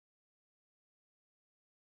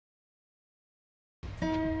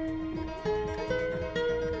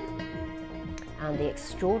And the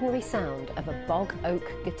extraordinary sound of a Bog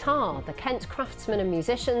Oak guitar, the Kent craftsmen and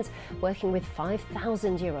musicians working with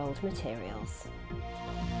 5,000-year-old materials.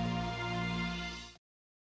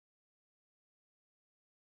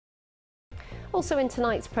 Also in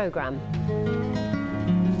tonight's programme,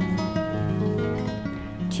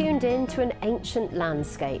 tuned in to an ancient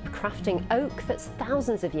landscape, crafting oak that's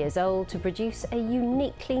thousands of years old to produce a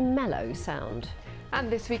uniquely mellow sound. And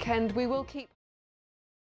this weekend we will keep...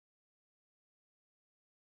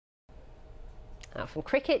 Now, from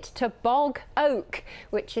cricket to bog oak,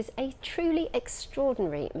 which is a truly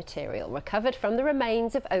extraordinary material recovered from the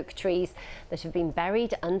remains of oak trees that have been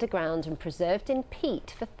buried underground and preserved in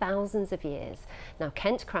peat for thousands of years. Now,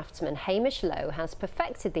 Kent craftsman Hamish has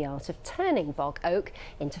perfected the art of turning bog oak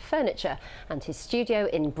into furniture, and his studio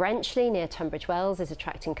in Brenchley near Tunbridge Wells is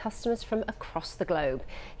attracting customers from across the globe.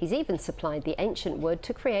 He's even supplied the ancient wood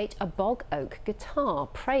to create a bog oak guitar,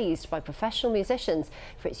 praised by professional musicians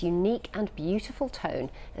for its unique and beautiful tone,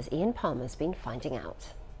 as Ian Palmer's been finding out.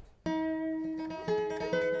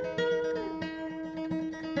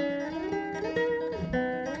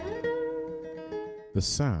 The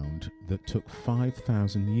sound that took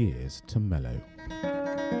 5,000 years to mellow.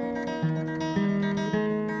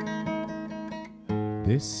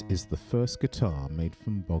 This is the first guitar made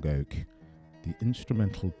from bog oak. The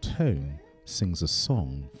instrumental tone sings a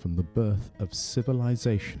song from the birth of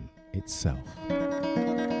civilization itself.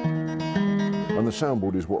 And the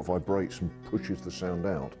soundboard is what vibrates and pushes the sound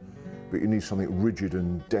out, but you need something rigid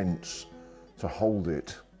and dense to hold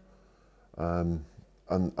it, and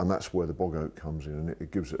that's where the bog oak comes in, and it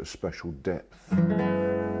gives it a special depth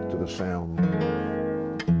to the sound.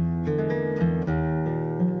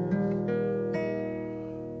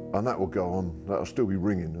 And that will go on, that'll still be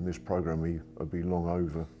ringing, and this programme will be long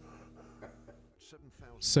over.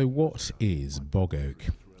 So what is bog oak?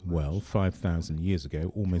 Well, 5,000 years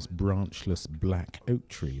ago, almost branchless black oak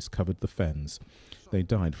trees covered the fens. They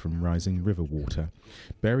died from rising river water.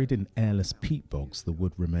 Buried in airless peat bogs, the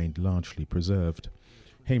wood remained largely preserved.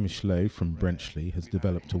 Hamish from Brenchley has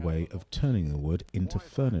developed a way of turning the wood into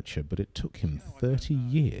furniture, but it took him 30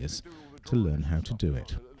 years to learn how to do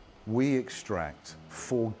it. We extract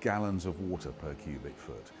 4 gallons of water per cubic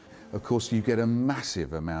foot. Of course, you get a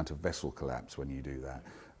massive amount of vessel collapse when you do that.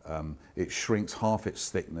 It shrinks half its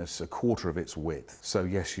thickness, a quarter of its width. So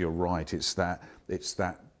yes, you're right, it's that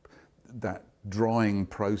drying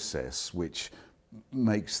process which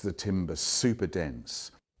makes the timber super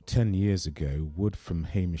dense. 10 years ago, wood from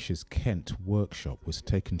Hamish's Kent workshop was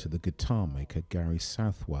taken to the guitar maker Gary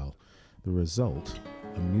Southwell. The result,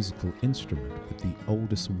 a musical instrument with the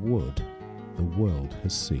oldest wood the world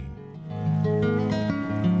has seen.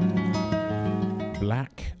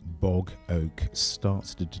 Black bog oak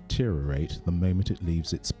starts to deteriorate the moment it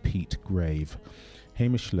leaves its peat grave.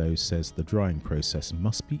 Hamish says the drying process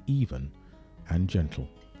must be even and gentle.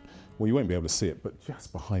 Well, you won't be able to see it, but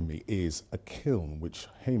just behind me is a kiln which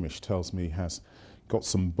Hamish tells me has got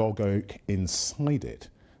some bog oak inside it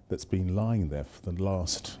that's been lying there for the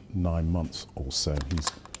last 9 months or so. He's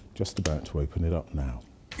just about to open it up now.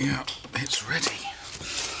 Yeah, it's ready.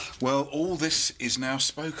 Well, all this is now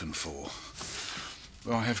spoken for.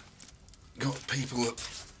 I have got people that,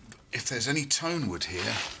 if there's any tone wood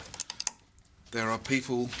here, there are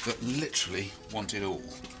people that literally want it all.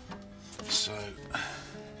 So,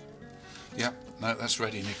 yeah, no, that's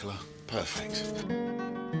ready, Nicola. Perfect.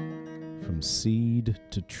 From seed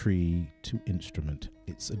to tree to instrument,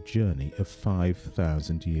 it's a journey of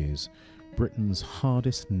 5,000 years. Britain's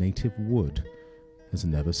hardest native wood has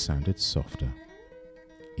never sounded softer.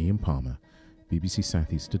 Ian Palmer, BBC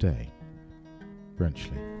South East Today,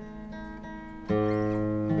 Brenchley.